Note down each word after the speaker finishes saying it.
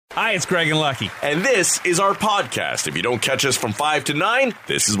Hi, it's Greg and Lucky. And this is our podcast. If you don't catch us from 5 to 9,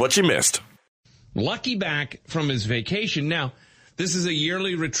 this is what you missed. Lucky back from his vacation. Now, this is a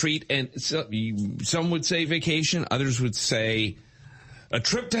yearly retreat, and some would say vacation. Others would say a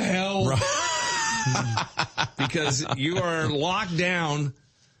trip to hell. Because you are locked down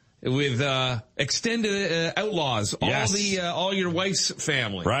with extended outlaws. Yes. All your wife's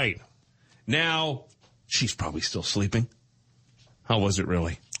family. Right. Now, she's probably still sleeping. How was it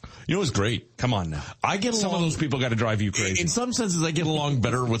really? You know, it was great. Come on now. I get along. Some of those people got to drive you crazy. In some senses, I get along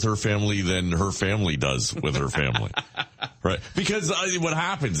better with her family than her family does with her family. Right. Because what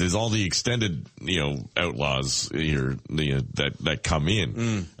happens is all the extended, outlaws here, that come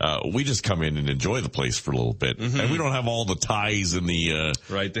in, we just come in and enjoy the place for a little bit. Mm-hmm. And we don't have all the ties and the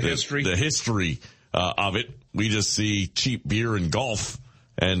history of it. We just see cheap beer and golf.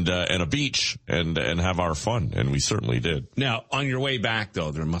 And a beach and have our fun, and we certainly did. Now, on your way back, though,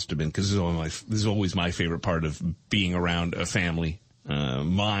 there must have been, because this is always my favorite part of being around a family,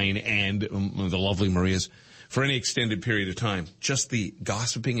 mine and the lovely Maria's, for any extended period of time, just the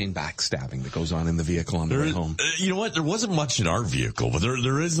gossiping and backstabbing that goes on in the vehicle on the way home. You know what? There wasn't much in our vehicle, but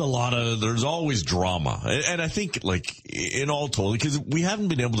there's always drama. And I think, in all told, because we haven't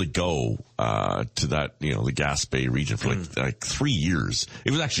been able to go to that, the Gaspé region for like 3 years.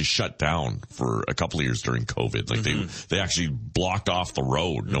 It was actually shut down for a couple of years during COVID. They actually blocked off the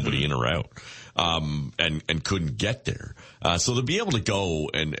road, nobody in or out. And couldn't get there. So to be able to go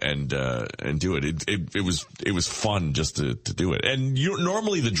and do it was fun just to do it. And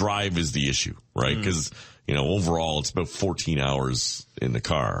normally the drive is the issue, right? Because, overall it's about 14 hours in the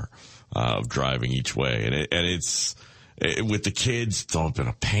car, of driving each way. And it's with the kids, it's all been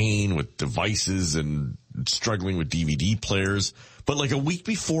a pain with devices and struggling with DVD players. But like a week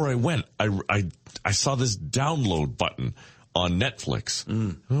before I went, I saw this download button on Netflix.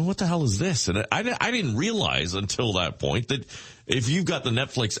 What the hell is this? And I didn't realize until that point that if you've got the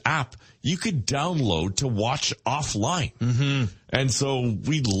Netflix app, you could download to watch offline. Mm-hmm. And so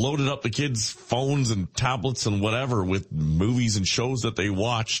we loaded up the kids' phones and tablets and whatever with movies and shows that they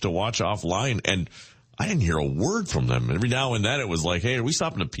watch to watch offline. And I didn't hear a word from them. Every now and then it was like, hey, are we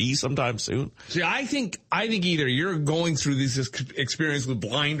stopping to pee sometime soon? See, I think either you're going through this experience with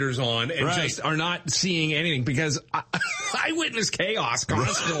blinders on and just are not seeing anything, because I witness chaos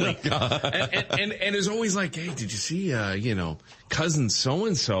constantly. and it's always like, hey, did you see, cousin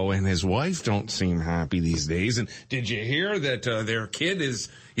so-and-so and his wife don't seem happy these days? And did you hear that their kid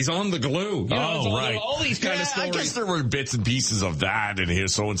he's on the glue? All these kind of stories. I guess there were bits and pieces of that, and here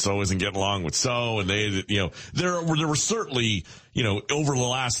so-and-so isn't getting along with so, and they, there were certainly, over the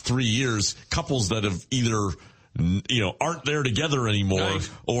last 3 years, couples that have either, aren't there together anymore,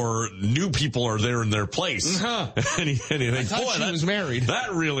 or new people are there in their place. Uh-huh. and you think, I thought she was married.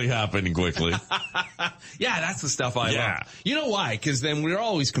 That really happened quickly. Yeah, that's the stuff I love. You know why? Because then we're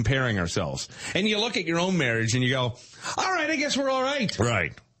always comparing ourselves. And you look at your own marriage and you go, all right, I guess we're all right.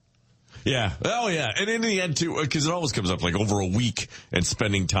 Right. Yeah. Oh, yeah. And in the end, too, because it always comes up like over a week and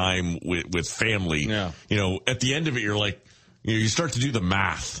spending time with family. Yeah. At the end of it, you're like, you start to do the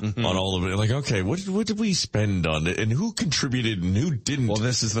math on all of it. Like, okay, what did we spend on it, and who contributed and who didn't? Well,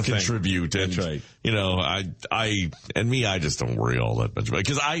 this is the contribute. Thing. That's right. I just don't worry all that much about it,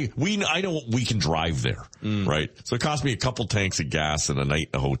 because I know we can drive there, right? So it costs me a couple tanks of gas and a night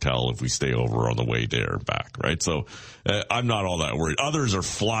in a hotel if we stay over on the way there and back, right? So I'm not all that worried. Others are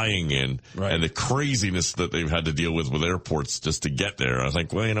flying in, and the craziness that they've had to deal with airports just to get there. I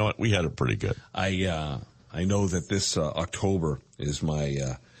think, well, you know what? We had it pretty good. I know that this October is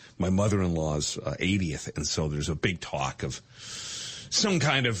my mother-in-law's 80th, and so there's a big talk of some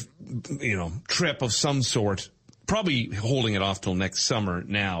kind of, trip of some sort, probably holding it off till next summer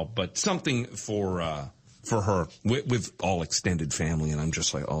now, but something for her with all extended family. And I'm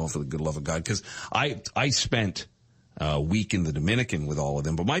just like, oh, for the good love of God, because I spent a week in the Dominican with all of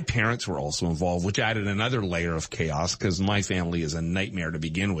them, but my parents were also involved, which added another layer of chaos, because my family is a nightmare to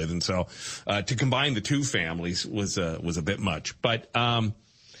begin with. And so, to combine the two families was a bit much. But,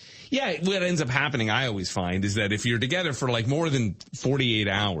 what ends up happening, I always find, is that if you're together for like more than 48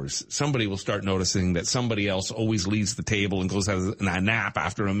 hours, somebody will start noticing that somebody else always leaves the table and goes has a nap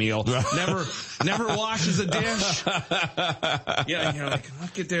after a meal, never washes a dish. Yeah, and you're like,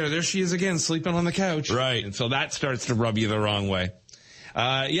 look at there she is again, sleeping on the couch. Right. And so that starts to rub you the wrong way.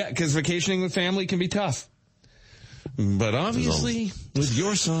 Because vacationing with family can be tough. But obviously, with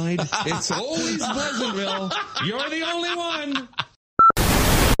your side, it's always Pleasantville. You're the only one.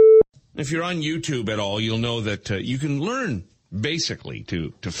 If you're on YouTube at all, you'll know that you can learn basically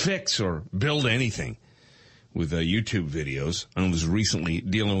to fix or build anything with YouTube videos. I was recently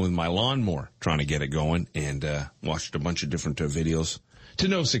dealing with my lawnmower, trying to get it going, and watched a bunch of different videos. To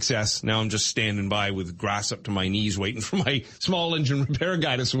no success. Now I'm just standing by with grass up to my knees waiting for my small engine repair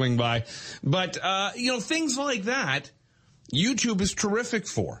guy to swing by. But, things like that, YouTube is terrific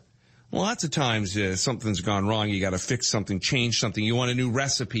for. Well, lots of times something's gone wrong. You got to fix something, change something. You want a new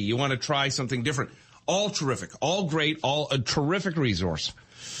recipe. You want to try something different. All terrific, all great, all a terrific resource.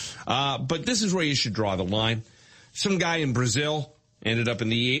 But this is where you should draw the line. Some guy in Brazil ended up in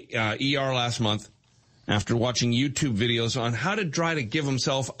the ER last month after watching YouTube videos on how to try to give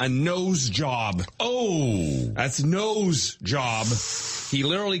himself a nose job. Oh, that's nose job. He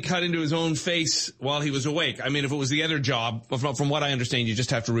literally cut into his own face while he was awake. I mean, if it was the other job, from what I understand, you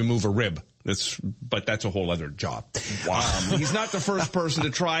just have to remove a rib. But that's a whole other job. Wow. He's not the first person to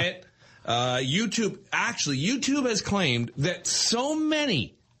try it. YouTube has claimed that so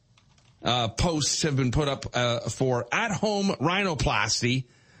many posts have been put up for at-home rhinoplasty.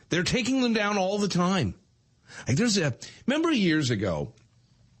 They're taking them down all the time. Like remember years ago,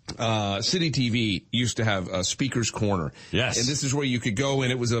 City TV used to have a speaker's corner. Yes. And this is where you could go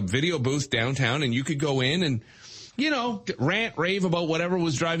in. It was a video booth downtown, and you could go in and, rant, rave about whatever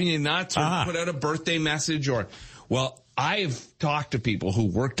was driving you nuts, or put out a birthday message, I've talked to people who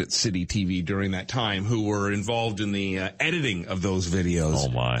worked at City TV during that time who were involved in the editing of those videos. Oh,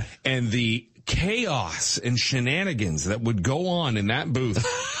 my. And the chaos and shenanigans that would go on in that booth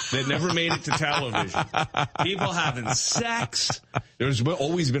that never made it to television. People having sex. There's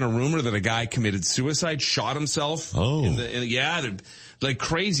always been a rumor that a guy committed suicide, shot himself. Oh. Like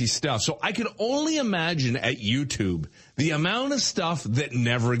crazy stuff. So I can only imagine at YouTube the amount of stuff that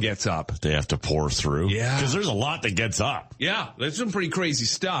never gets up. They have to pour through. Yeah. Because there's a lot that gets up. Yeah, there's some pretty crazy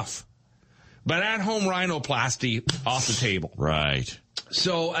stuff. But at-home rhinoplasty, off the table. Right.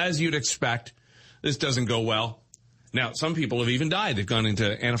 So, as you'd expect, this doesn't go well. Now, some people have even died. They've gone into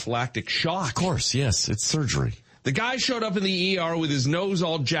anaphylactic shock. Of course, yes. It's surgery. The guy showed up in the ER with his nose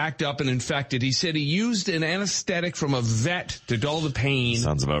all jacked up and infected. He said he used an anesthetic from a vet to dull the pain.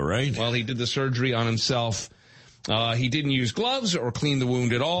 Sounds about right. While he did the surgery on himself. He didn't use gloves or clean the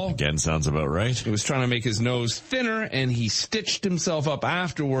wound at all. Again, sounds about right. He was trying to make his nose thinner, and he stitched himself up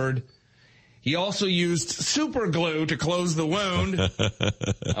afterward. He also used super glue to close the wound.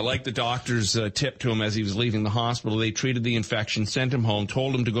 I like the doctor's tip to him as he was leaving the hospital. They treated the infection, sent him home,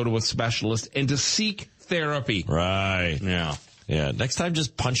 told him to go to a specialist and to seek therapy. Right. Yeah. Yeah. Next time,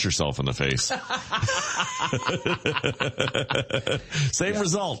 just punch yourself in the face. Same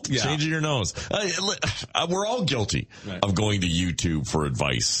result. Yeah. Changing your nose. We're all guilty of going to YouTube for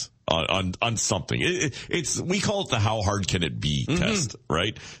advice on something. We call it the how hard can it be test,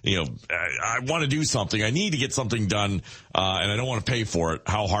 right? I want to do something. I need to get something done, and I don't want to pay for it.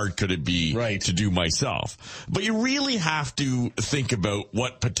 How hard could it be to do myself? But you really have to think about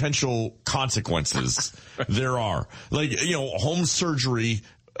what potential consequences there are. Like, home surgery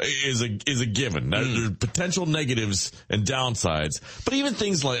is a given. There's potential negatives and downsides. But even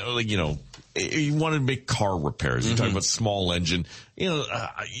things like you want to make car repairs. You're talking about small engine. You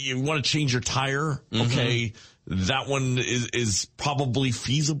want to change your tire. Okay. That one is probably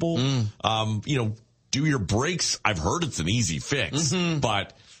feasible. Do your brakes. I've heard it's an easy fix,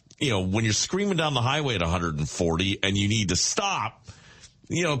 but when you're screaming down the highway at 140 and you need to stop,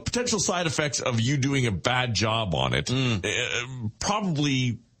 potential side effects of you doing a bad job on it,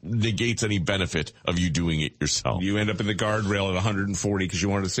 probably negates any benefit of you doing it yourself. You end up in the guardrail at 140 because you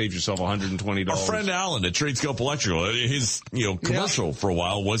wanted to save yourself $120. Our friend Alan at Tradescope Electrical, his commercial for a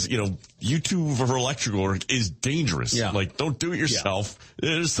while was YouTube for electrical work is dangerous. Yeah. Like, don't do it yourself.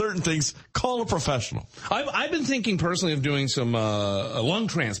 Yeah. There's certain things. Call a professional. I've been thinking personally of doing some a lung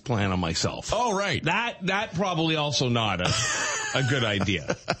transplant on myself. Oh, right. That probably also not a good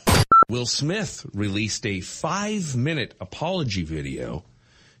idea. Will Smith released a 5-minute apology video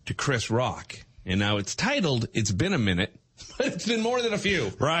to Chris Rock. And now it's titled, It's Been a Minute, but it's been more than a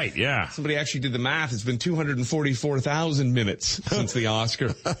few. Right, yeah. Somebody actually did the math. It's been 244,000 minutes since the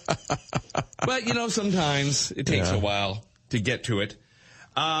Oscar. But, sometimes it takes a while to get to it.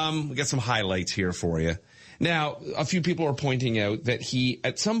 We got some highlights here for you. Now, a few people are pointing out that he,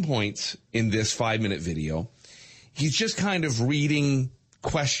 at some points in this 5-minute video, he's just kind of reading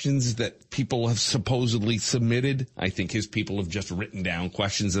questions that people have supposedly submitted. I think his people have just written down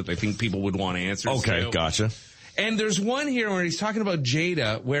questions that they think people would want answers to. Okay, gotcha. And there's one here where he's talking about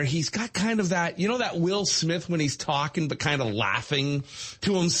Jada, where he's got kind of that, that Will Smith when he's talking but kind of laughing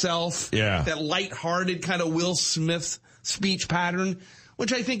to himself. Yeah. That lighthearted kind of Will Smith speech pattern.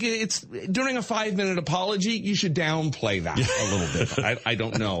 which I think it's during a 5-minute apology, you should downplay that a little bit. I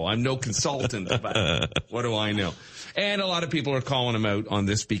don't know. I'm no consultant, but what do I know? And a lot of people are calling him out on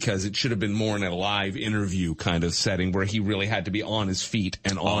this because it should have been more in a live interview kind of setting where he really had to be on his feet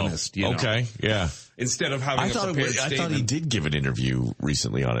and honest. You know? Okay, yeah. Instead of having I thought he did give an interview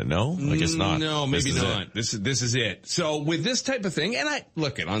recently on it. No, I guess not. No, maybe not. This is it. So with this type of thing,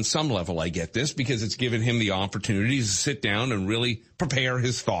 and on some level I get this because it's given him the opportunity to sit down and really prepare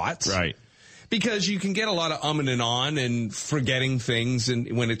his thoughts. Right. Because you can get a lot of and on and forgetting things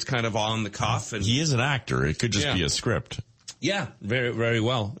and when it's kind of on the cuff. And he is an actor. It could just be a script. Yeah, very, very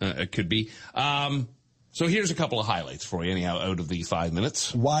well. It could be. So here's a couple of highlights for you, anyhow, out of the 5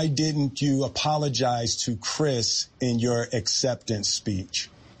 minutes. Why didn't you apologize to Chris in your acceptance speech?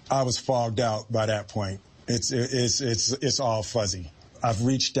 I was fogged out by that point. It's all fuzzy. I've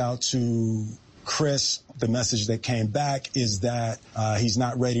reached out to Chris. The message that came back is that he's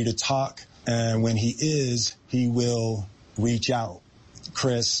not ready to talk. And when he is, he will reach out.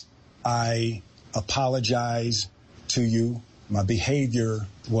 Chris, I apologize to you. My behavior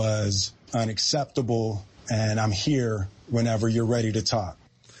was unacceptable, and I'm here whenever you're ready to talk.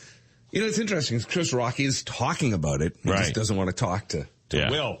 You know, it's interesting. Chris Rock is talking about it. He just doesn't want to talk to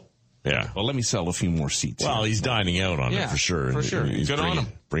Will. Yeah. Well, let me sell a few more seats. Well, he's dining out on it for sure. For sure. He's good on him.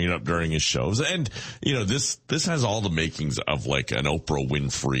 Bring it up during his shows. And, you know, this has all the makings of like an Oprah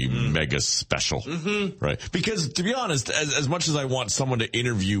Winfrey mega special. Mm-hmm. Right? Because to be honest, as much as I want someone to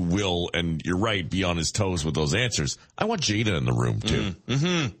interview Will and you're right, be on his toes with those answers, I want Jada in the room too.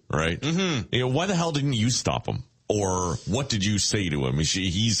 Mm-hmm. Right? Mm-hmm. You know, why the hell didn't you stop him? Or what did you say to him?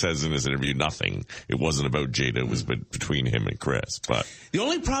 He says in his interview nothing. It wasn't about Jada. It was between him and Chris. But the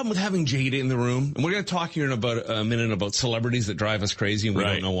only problem with having Jada in the room, and we're going to talk here in about a minute about celebrities that drive us crazy and we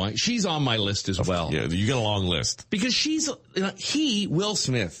don't know why. She's on my list as well. Yeah, you got a long list. Because Will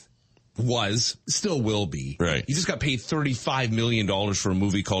Smith, still will be. Right. He just got paid $35 million for a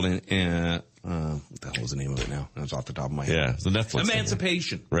movie called, what the hell was the name of it now? That's off the top of my head. Yeah, the Netflix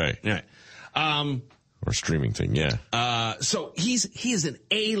Emancipation. Thing. Right. Yeah. Or streaming thing, yeah. So he is an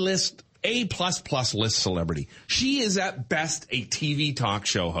A-list, A++ list celebrity. She is at best a TV talk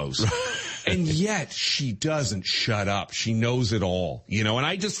show host. And yet she doesn't shut up. She knows it all, you know, and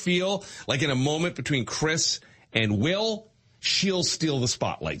I just feel like in a moment between Chris and Will, she'll steal the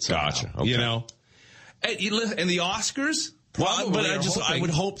spotlight somehow. Gotcha. Okay. You know? And the Oscars? Well, but I would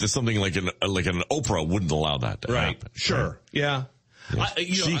hope that something like an Oprah wouldn't allow that to happen. Sure. Right? Yeah.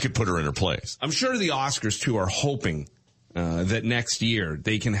 She could put her in her place. I'm sure the Oscars, too, are hoping that next year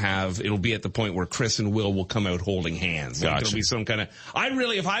it'll be at the point where Chris and Will come out holding hands. Like it'll be some kind of,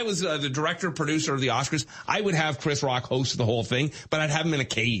 if I was the director, producer of the Oscars, I would have Chris Rock host the whole thing, but I'd have him in a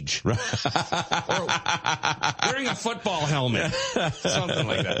cage. Or wearing a football helmet. Something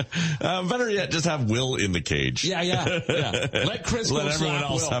like that. Better yet, just have Will in the cage. Yeah. Let Chris Let everyone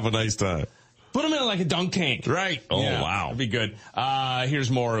else have a nice time. Put him in like a dunk tank. Right. Oh, yeah, wow. That'd be good.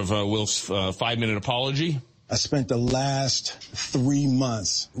 Here's more of Will's 5-minute apology. I spent the last 3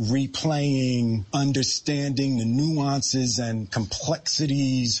 months replaying, understanding the nuances and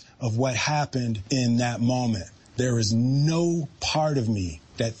complexities of what happened in that moment. There is no part of me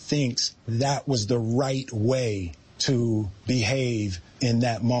that thinks that was the right way to behave in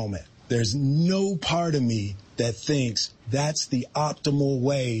that moment. There's no part of me that thinks that's the optimal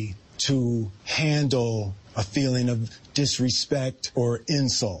way to handle a feeling of disrespect or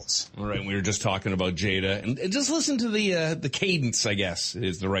insults. All right, we were just talking about Jada, and just listen to the cadence, I guess,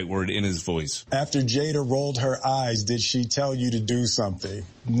 is the right word, in his voice. After Jada rolled her eyes, did she tell you to do something?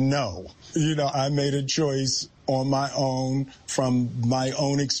 No. You know, I made a choice on my own, from my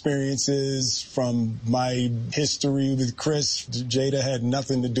own experiences, from my history with Chris. Jada had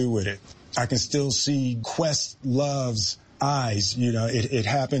nothing to do with it. I can still see Questlove's eyes. You know, it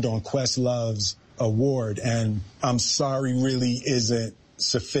happened on Questlove's award, and I'm sorry really isn't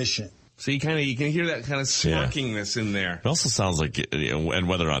sufficient. So you can hear that kind of smirkingness in there. It also sounds like, and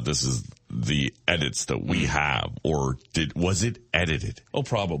whether or not this is the edits that we have, or was it edited? Oh,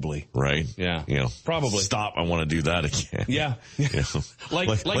 probably. Right? Yeah. You know, probably. Stop, I want to do that again. Yeah. You know, like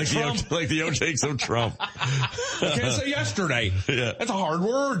Trump. like the outtakes of Trump. I can't say yesterday. Yeah. That's a hard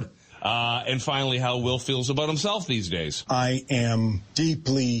word. And finally, how Will feels about himself these days. I am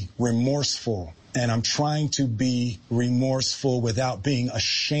deeply remorseful, and I'm trying to be remorseful without being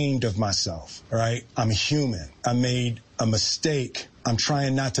ashamed of myself, right? I'm human. I made a mistake. I'm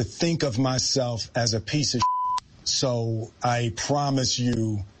trying not to think of myself as a piece of shit. So I promise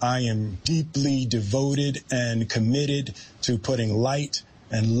you, I am deeply devoted and committed to putting light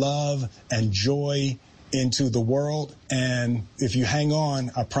and love and joy into the world. And if you hang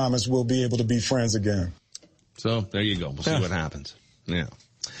on, I promise we'll be able to be friends again. So there you go. We'll see what happens. Yeah.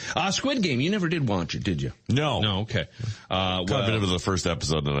 Squid Game, you never did watch it, did you? No. No, okay. Got a bit of the first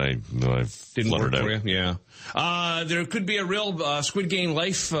episode and I didn't work out. for you? Yeah. There could be a real Squid Game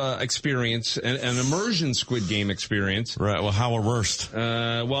life experience, an immersion Squid Game experience. Right. Well, how immersed?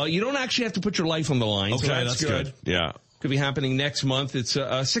 Well, you don't actually have to put your life on the line. Okay, so that's good. Yeah. Could be happening next month. It's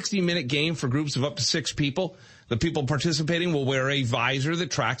a 60-minute game for groups of up to 6 people. The people participating will wear a visor that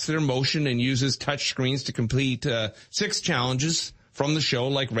tracks their motion and uses touch screens to complete 6 challenges from the show,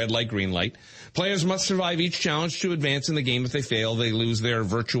 like red light, green light. Players must survive each challenge to advance in the game. If they fail, they lose their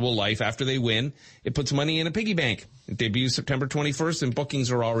virtual life. After they win, it puts money in a piggy bank. It debuts September 21st, and bookings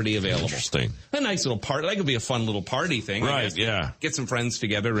are already available. Interesting. A nice little party. That could be a fun little party thing. Right, yeah. Get some friends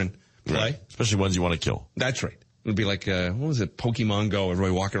together and play. Right. Especially ones you want to kill. That's right. It would be like, what was it, Pokemon Go,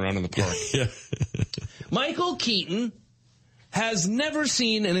 everybody walking around in the park. Yeah. Michael Keaton has never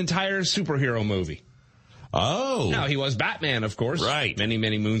seen an entire superhero movie. Oh. Now, he was Batman, of course. Right. Many,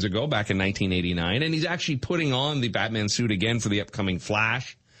 many moons ago, back in 1989. And he's actually putting on the Batman suit again for the upcoming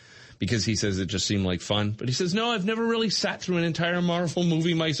Flash because he says it just seemed like fun. But he says, no, I've never really sat through an entire Marvel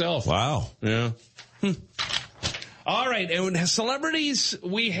movie myself. Wow. Yeah. All right. And celebrities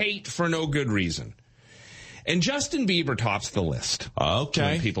we hate for no good reason. And Justin Bieber tops the list.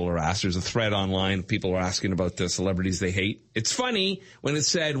 Okay. When people are asked, there's a thread online. People are asking about the celebrities they hate. It's funny when it's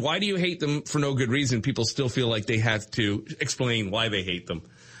said, why do you hate them for no good reason? People still feel like they have to explain why they hate them.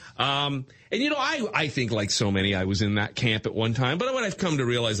 And you know, I think like so many, I was in that camp at one time. But what I've come to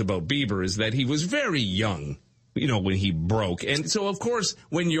realize about Bieber is that he was very young, you know, when he broke. And so, of course,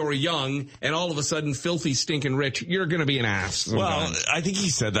 when you're young and all of a sudden filthy, stinking rich, you're going to be an ass sometimes. Well, I think he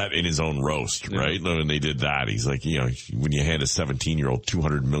said that in his own roast, right? When they did that, he's like, you know, when you hand a 17-year-old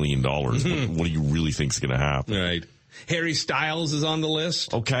 $200 million, what do you really think's going to happen? Right. Harry Styles is on the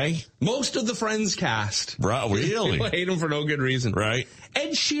list. Okay. Most of the Friends cast. Really? People hate him for no good reason. Right.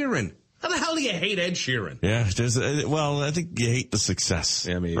 Ed Sheeran. How the hell do you hate Ed Sheeran? Yeah, well, I think you hate the success.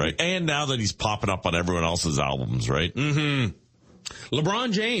 Yeah, maybe. Right? And now that he's popping up on everyone else's albums, right? Mm-hmm.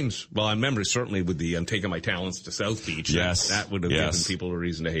 LeBron James. Well, I remember certainly with the I'm taking my talents to South Beach. Yes. That would have given people a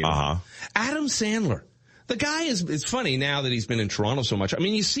reason to hate him. Adam Sandler. The guy it's funny now that he's been in Toronto so much. I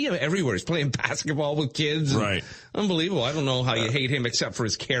mean, you see him everywhere. He's playing basketball with kids. Right. Unbelievable. I don't know how you hate him except for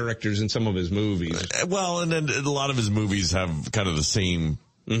his characters in some of his movies. Well, and then a lot of his movies have kind of the same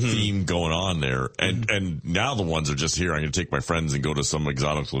theme going on there. And now the ones are just here. I'm going to take my friends and go to some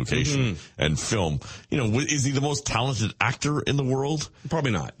exotic location and film. You know, is he the most talented actor in the world?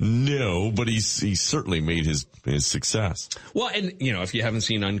 Probably not. No, but he's certainly made his success. Well, and, you know, if you haven't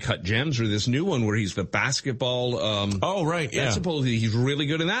seen Uncut Gems or this new one where he's the basketball. Oh, right. Yeah. Supposedly he's really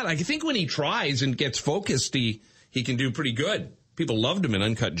good in that. I think when he tries and gets focused, he can do pretty good. People loved him in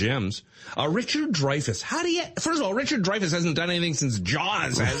Uncut Gems. Richard Dreyfuss. First of all, Richard Dreyfuss hasn't done anything since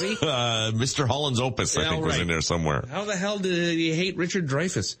Jaws, has he? Mr. Holland's Opus, I think, was in there somewhere. How the hell did you hate Richard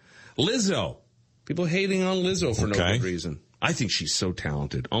Dreyfuss? Lizzo. People hating on Lizzo for no good reason. I think she's so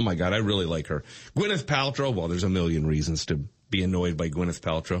talented. Oh my God, I really like her. Gwyneth Paltrow. Well, there's a million reasons to be annoyed by Gwyneth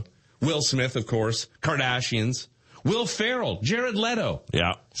Paltrow. Will Smith, of course. Kardashians. Will Ferrell. Jared Leto.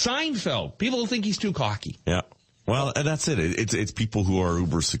 Yeah. Seinfeld. People think he's too cocky. Yeah. Well, and that's it. It's people who are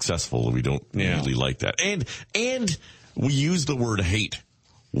uber successful. We don't really like that. And we use the word hate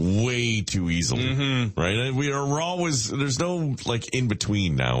way too easily, right? And we're always, there's no like in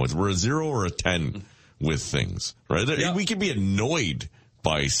between now. We're a 0 or a 10 with things, right? Yep. We can be annoyed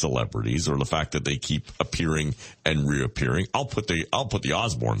by celebrities or the fact that they keep appearing and reappearing. I'll put the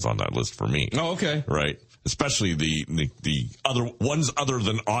Osbournes on that list for me. Oh, okay. Right. Especially the other ones other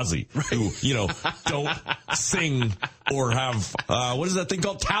than Ozzy, who, you know, don't sing or have, what is that thing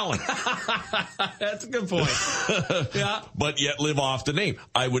called? Talent. That's a good point. Yeah. But yet live off the name.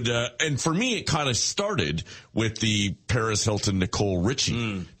 I would, and for me, it kind of started with the Paris Hilton, Nicole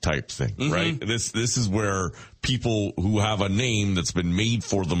Richie type thing, right? This is where people who have a name that's been made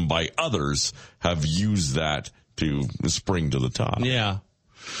for them by others have used that to spring to the top. Yeah.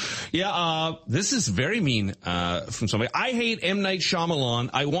 Yeah, this is very mean from somebody. I hate M. Night Shyamalan.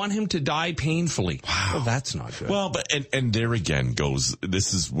 I want him to die painfully. Wow. Well, that's not good. Well, but and there again goes,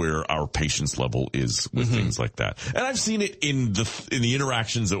 this is where our patience level is with things like that. And I've seen it in the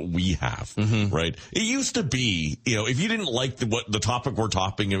interactions that we have, right? It used to be, you know, if you didn't like the topic we're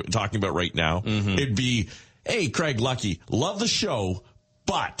talking about right now, it'd be, hey, Craig Lucky, love the show,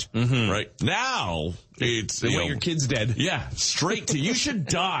 but, right now, it's, they want your kids dead. Yeah, straight to, you should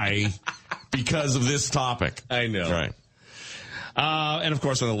die because of this topic. I know. Right. And of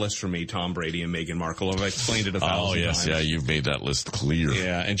course on the list for me, Tom Brady and Meghan Markle. I've explained it 1,000 Oh, yes. times. Yeah, you've made that list clear.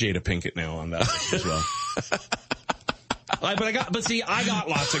 Yeah, and Jada Pinkett now on that list as well. I got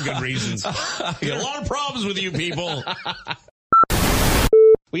lots of good reasons. I got a lot of problems with you people.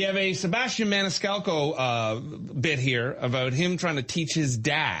 We have a Sebastian Maniscalco bit here about him trying to teach his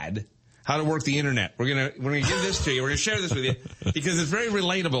dad how to work the internet. We're gonna give this to you. We're gonna share this with you because it's very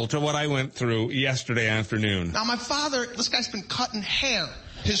relatable to what I went through yesterday afternoon. Now, my father, this guy's been cutting hair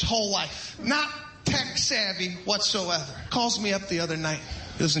his whole life. Not tech savvy whatsoever. Calls me up the other night.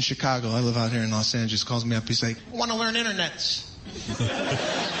 He lives in Chicago. I live out here in Los Angeles. Calls me up. He's like, I want to learn internets.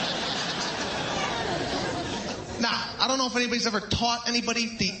 Now, I don't know if anybody's ever taught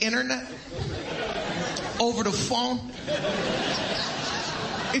anybody the internet over the phone.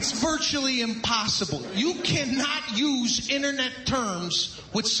 It's virtually impossible. You cannot use internet terms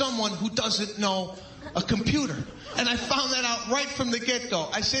with someone who doesn't know a computer. And I found that out right from the get-go.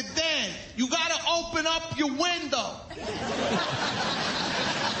 I said, Dan, you gotta open up your window.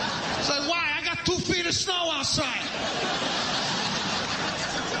 It's like, why? I got 2 feet of snow outside.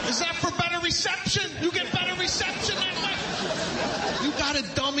 Is that for better reception? You get better reception that way? You gotta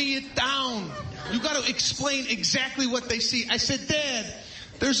dummy it down. You gotta explain exactly what they see. I said, Dad,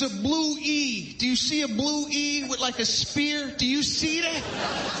 there's a blue E. Do you see a blue E with like a spear? Do you see that?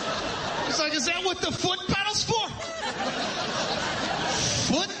 It's like, is that what the foot pedal's for?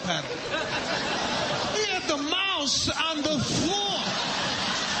 Foot pedal? He had the mouse on the floor.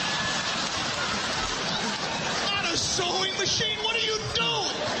 Not a sewing machine. What are you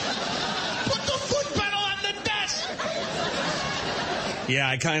doing? Put the foot pedal on the desk. Yeah,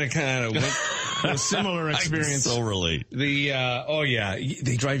 I kind of went a similar experience. I can so relate. They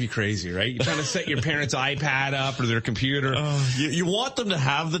drive you crazy, right? You're trying to set your parents' iPad up or their computer. You want them to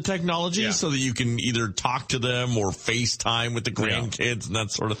have the technology so that you can either talk to them or FaceTime with the grandkids and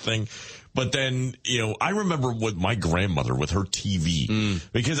that sort of thing. But then, I remember with my grandmother with her TV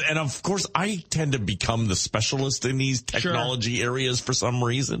and of course I tend to become the specialist in these technology areas for some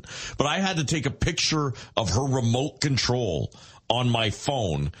reason, but I had to take a picture of her remote control on my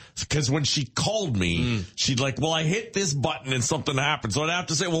phone, because when she called me, she'd like, well, I hit this button and something happened. So I'd have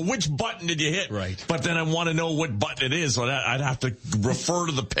to say, well, which button did you hit? Right. But then I want to know what button it is, so I'd have to refer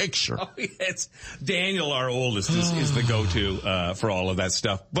to the picture. Oh, yes. Daniel, our oldest, is the go-to for all of that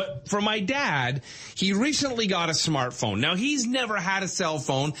stuff. But for my dad, he recently got a smartphone. Now, he's never had a cell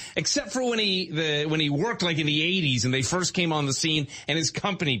phone, except for when he worked like in the 80s and they first came on the scene and his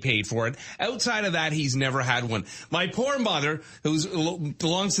company paid for it. Outside of that, he's never had one. My poor mother, who's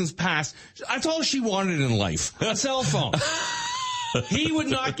long since passed, that's all she wanted in life, a cell phone. He would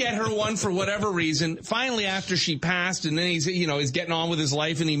not get her one for whatever reason. Finally, after she passed, and then he's getting on with his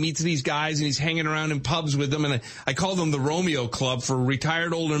life, and he meets these guys, and he's hanging around in pubs with them, and I call them the Romeo Club for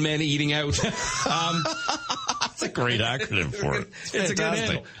retired older men eating out. That's a great acronym for it. It's a good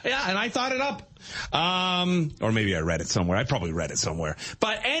handle. Yeah, and I thought it up. Or maybe I read it somewhere. I probably read it somewhere.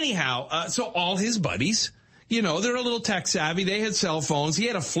 But anyhow, so all his buddies, they're a little tech savvy. They had cell phones. He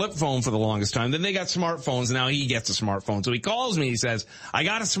had a flip phone for the longest time. Then they got smartphones, and now he gets a smartphone. So he calls me. He says, I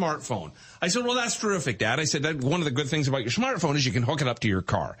got a smartphone. I said, well, that's terrific, Dad. I said, that one of the good things about your smartphone is you can hook it up to your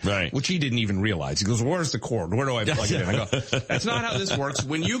car. Right. Which he didn't even realize. He goes, where's the cord? Where do I plug it in? I go, that's not how this works.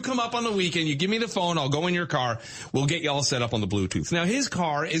 When you come up on the weekend, you give me the phone. I'll go in your car. We'll get you all set up on the Bluetooth. Now, his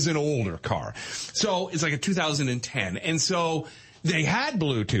car is an older car. So it's like a 2010. And so they had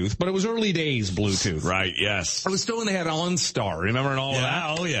Bluetooth, but it was early days Bluetooth. Right, yes. It was still when they had OnStar, remember, and all of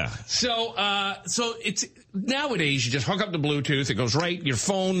that? Oh, yeah. So it's nowadays you just hook up the Bluetooth. It goes right. Your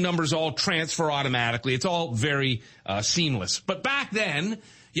phone numbers all transfer automatically. It's all very seamless. But back then,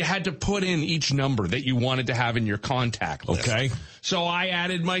 you had to put in each number that you wanted to have in your contact list. Okay. So I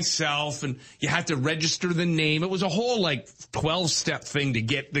added myself, and you had to register the name. It was a whole 12-step thing to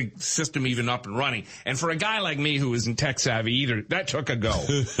get the system even up and running. And for a guy like me who isn't tech savvy either, that took a go.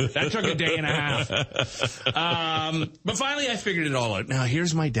 That took a day and a half. But finally I figured it all out. Now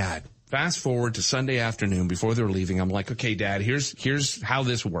here's my dad. Fast forward to Sunday afternoon before they were leaving. I'm like, okay, Dad, here's how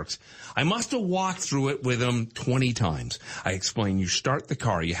this works. I must have walked through it with him 20 times. I explain, you start the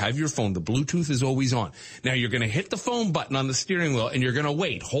car, you have your phone, the Bluetooth is always on. Now you're going to hit the phone button on the steering wheel and you're going to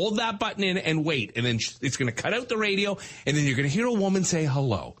wait. Hold that button in and wait. And then it's going to cut out the radio and then you're going to hear a woman say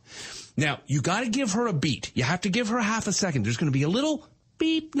hello. Now you got to give her a beat. You have to give her half a second. There's going to be a little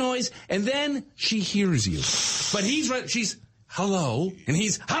beep noise and then she hears you. But she's hello, and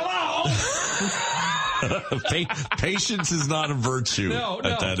he's hello. Patience is not a virtue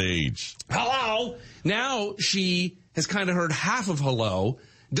at that age. Hello. Now she has kind of heard half of hello.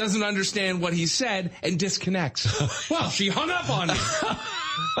 doesn't understand what he said, and disconnects. Well, she hung up on me.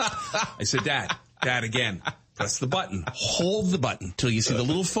 I said, Dad, again. Press the button. Hold the button till you see the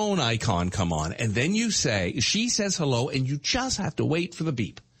little phone icon come on. And then she says hello, and you just have to wait for the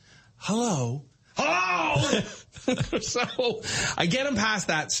beep. Hello. Hello! So I get him past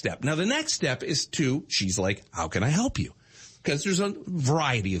that step. Now the next step is she's like, how can I help you? Because there's a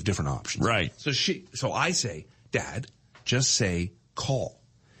variety of different options. Right. So I say, Dad, just say call.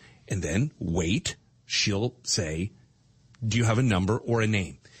 And then wait. She'll say, do you have a number or a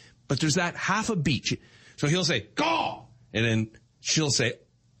name? But there's that half a beat. So he'll say, call! And then she'll say,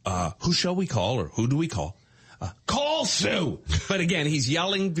 who shall we call, or who do we call? Call Sue! But again, he's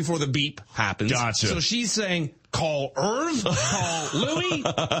yelling before the beep happens. Gotcha. So she's saying, call Irv? Call Louie?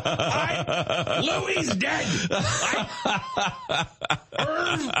 Louie's dead!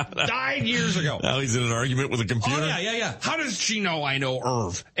 Irv died years ago. Now he's in an argument with a computer? Oh, yeah. How does she know I know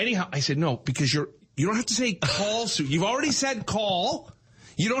Irv? Anyhow, I said, no, because you don't have to say call Sue. You've already said call.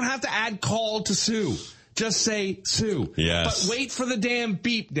 You don't have to add call to Sue. Just say Sue. Yes. But wait for the damn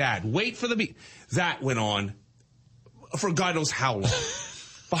beep, Dad. Wait for the beep. That went on for God knows how long.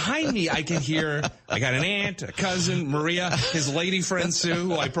 Behind me, I can hear, I got an aunt, a cousin, Maria, his lady friend Sue,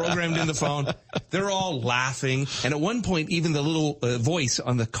 who I programmed in the phone. They're all laughing. And at one point, even the little voice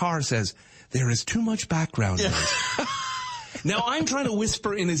on the car says, there is too much background noise. Now, I'm trying to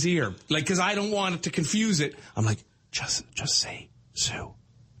whisper in his ear, because I don't want it to confuse it. I'm like, just say Sue.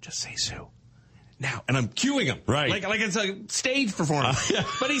 Just say Sue. Now, and I'm cueing him. Right. Like it's a stage performance.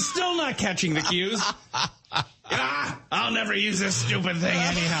 But he's still not catching the cues. I'll never use this stupid thing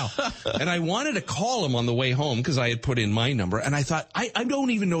anyhow. And I wanted to call him on the way home because I had put in my number. And I thought, I don't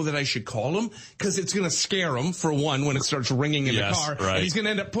even know that I should call him because it's going to scare him, for one, when it starts ringing in the car. Right. And he's going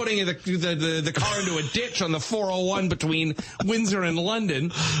to end up putting the car into a ditch on the 401 between Windsor and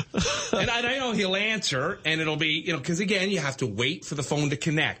London. And I know he'll answer, and it'll be, because again, you have to wait for the phone to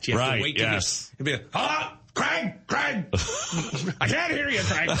connect. You have to wait. Yes. You'll be like, Craig! I can't hear you,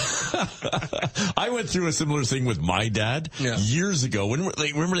 Craig. I went through a similar thing with my dad years ago.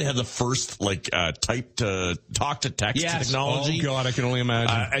 Remember they had the first type to talk to text technology? Oh God, I can only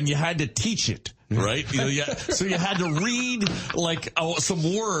imagine. And you had to teach it. Right? So you had to read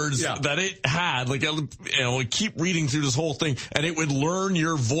some words that it had, keep reading through this whole thing and it would learn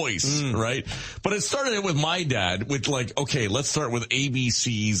your voice, right? But it started with my dad with okay, let's start with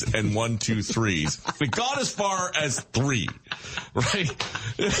ABCs and 1, 2, 3s. It got as far as 3, right?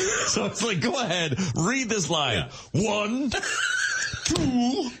 So it's go ahead, read this line. 1, 2,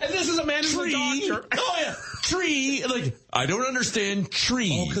 and this is a man who's a doctor. Oh yeah. Tree, I don't understand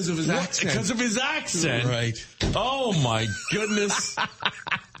tree. Oh, because of his accent. Because of his accent. Right. Oh my goodness.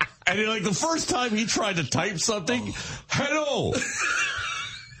 And the first time he tried to type something, hello,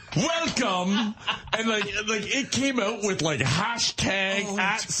 welcome, and it came out with hashtag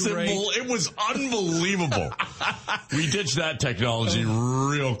at symbol. Great. It was unbelievable. We ditched that technology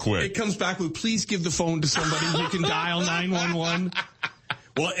real quick. It comes back with, please give the phone to somebody who can dial 911.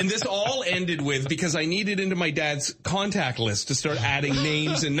 Well, and this all ended with, because I needed into my dad's contact list to start adding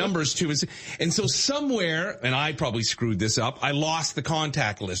names and numbers to his, and so somewhere, and I probably screwed this up, I lost the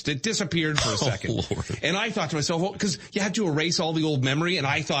contact list. It disappeared for a second. Lord. And I thought to myself, because you had to erase all the old memory, and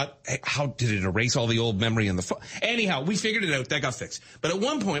I thought, hey, how did it erase all the old memory in the phone? Anyhow, we figured it out. That got fixed. But at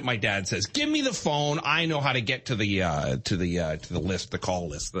one point, my dad says, give me the phone. I know how to get to the list, the call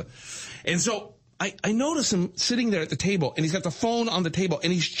list. And so, I notice him sitting there at the table, and he's got the phone on the table,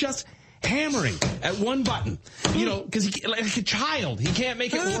 and he's just hammering at one button, because like a child, he can't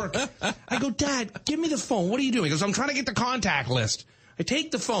make it work. I go, Dad, give me the phone. What are you doing? He goes, I'm trying to get the contact list. I take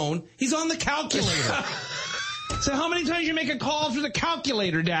the phone. He's on the calculator. So how many times you make a call through the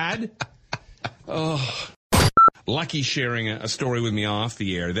calculator, Dad? Oh. Lucky sharing a story with me off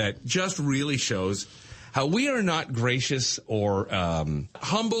the air that just really shows how we are not gracious or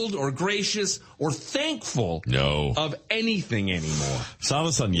humbled or gracious or thankful of anything anymore. Saw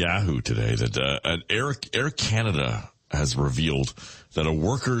this on Yahoo today that Air Canada has revealed that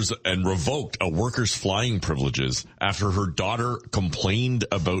revoked a worker's flying privileges after her daughter complained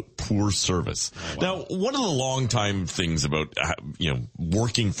about poor service. Oh, wow. Now, one of the long-time things about,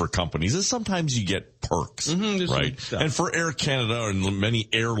 working for companies is sometimes you get perks, right? And for Air Canada and many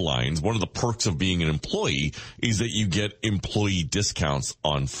airlines, one of the perks of being an employee is that you get employee discounts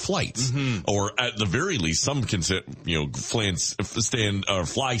on flights. Or at the very least, some can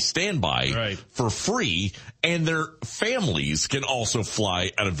fly standby for free, and their families can also to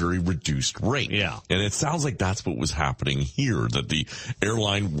fly at a very reduced rate. Yeah. And it sounds like that's what was happening here, that the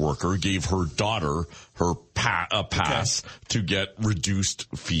airline worker gave her daughter her pass to get reduced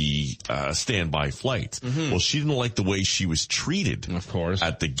fee standby flights. Well, she didn't like the way she was treated, of course,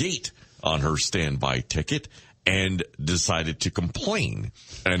 at the gate on her standby ticket, and decided to complain.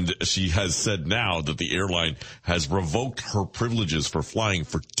 And she has said now that the airline has revoked her privileges for flying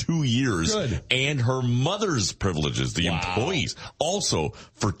for 2 years. Good. And her mother's privileges, the employees, also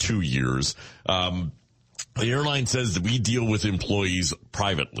for 2 years. The airline says that we deal with employees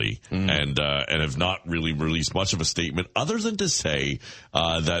privately and have not really released much of a statement other than to say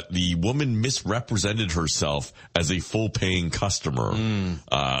that the woman misrepresented herself as a full-paying customer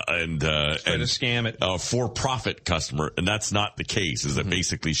and to scam it, for-profit customer, and that's not the case. Is that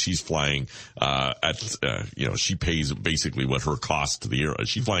basically she's flying she pays basically what her cost to the air.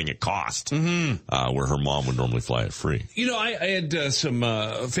 She's flying at cost, where her mom would normally fly it free. You know, I had some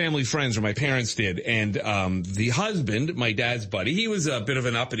family friends, or my parents did, and the husband, my dad's buddy, he was a bit of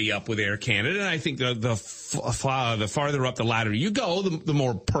an uppity up with Air Canada, and I think the farther up the ladder you go, the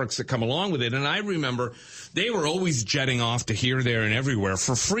more perks that come along with it. And I remember they were always jetting off to here, there, and everywhere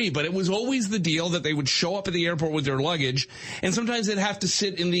for free, but it was always the deal that they would show up at the airport with their luggage, and sometimes they'd have to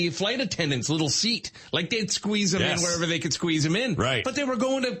sit in the flight attendant's little seat. Like, they'd squeeze them in wherever they could squeeze them in. Right. But they were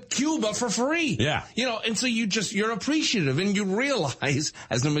going to Cuba for free. Yeah. You know, and so you're appreciative, and you realize,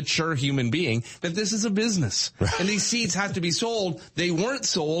 as a mature human being, that this is a business. Right. And these seats have to be sold. They weren't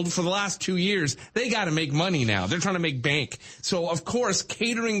sold for the last 2 years. They got to make money now. They're trying to make bank. So, of course,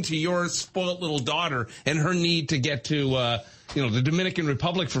 catering to your spoiled little daughter and her need to get to, the Dominican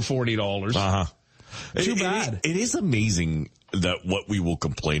Republic for $40. Too bad. It is amazing that what we will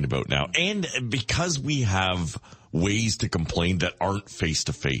complain about now. And because we have ways to complain that aren't face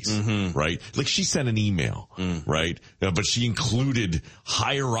to face, right? Like, she sent an email, right? But she included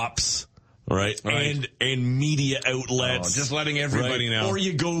higher ups. Right. And media outlets. Just letting everybody know. Or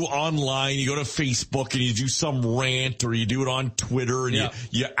you go online, you go to Facebook and you do some rant, or you do it on Twitter and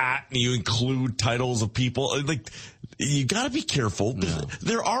you include titles of people. Like, you got to be careful. No.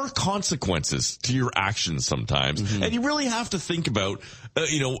 There are consequences to your actions sometimes. And you really have to think about,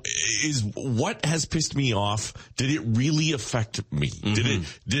 is what has pissed me off? Did it really affect me? Did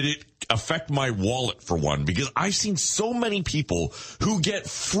it affect my wallet, for one? Because I've seen so many people who get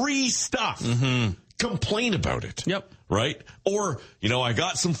free stuff complain about it. Yep. Right? Or, I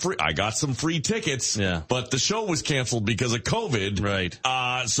got some free tickets, but the show was canceled because of COVID. Right.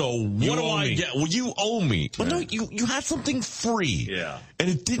 So what do I get? Well, you owe me. But no, you had something free. Yeah. And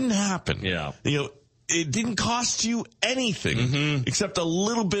it didn't happen. Yeah. It didn't cost you anything except a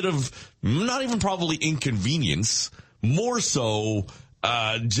little bit of, not even probably inconvenience, more so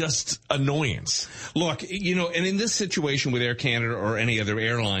just annoyance. Look, and in this situation with Air Canada or any other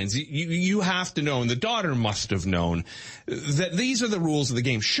airlines, you have to know, and the daughter must have known, that these are the rules of the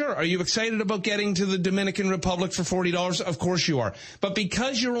game. Sure, are you excited about getting to the Dominican Republic for $40? Of course you are. But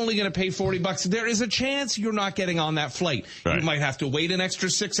because you're only going to pay $40, there is a chance you're not getting on that flight. Right. You might have to wait an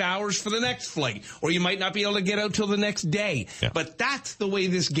extra 6 hours for the next flight, or you might not be able to get out till the next day. Yeah. But that's the way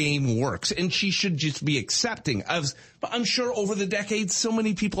this game works, and she should just be accepting of. But I'm sure over the decades, so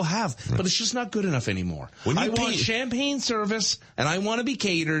many people have. But it's just not good enough anymore. I want champagne service, and I want to be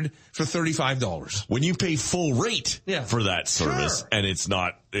catered for $35. When you pay full rate for that service, and it's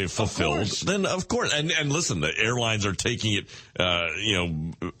not fulfilled, then of course. And listen, the airlines are taking it,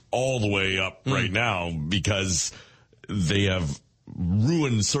 all the way up right now because they have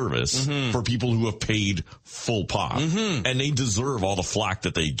ruined service for people who have paid full pop. And they deserve all the flack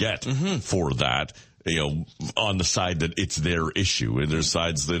that they get for that. On the side that it's their issue, and their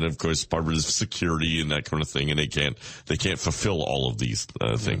sides then, of course, part of it is security and that kind of thing, and they can't fulfill all of these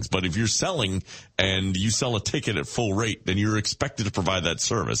things. But if you're selling and you sell a ticket at full rate, then you're expected to provide that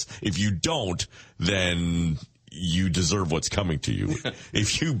service. If you don't, then you deserve what's coming to you.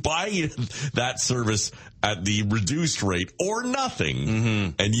 If you buy that service at the reduced rate or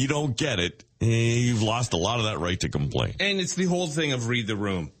nothing, and you don't get it, you've lost a lot of that right to complain. And it's the whole thing of read the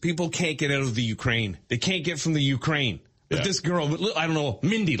room. People can't get out of the Ukraine. They can't get from the Ukraine. But this girl, I don't know,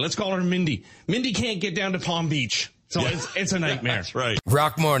 Mindy, let's call her Mindy. Mindy can't get down to Palm Beach. So it's a nightmare. That's right.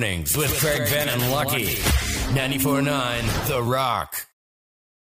 Rock Mornings with Craig Venn and Lucky. 94.9 The Rock.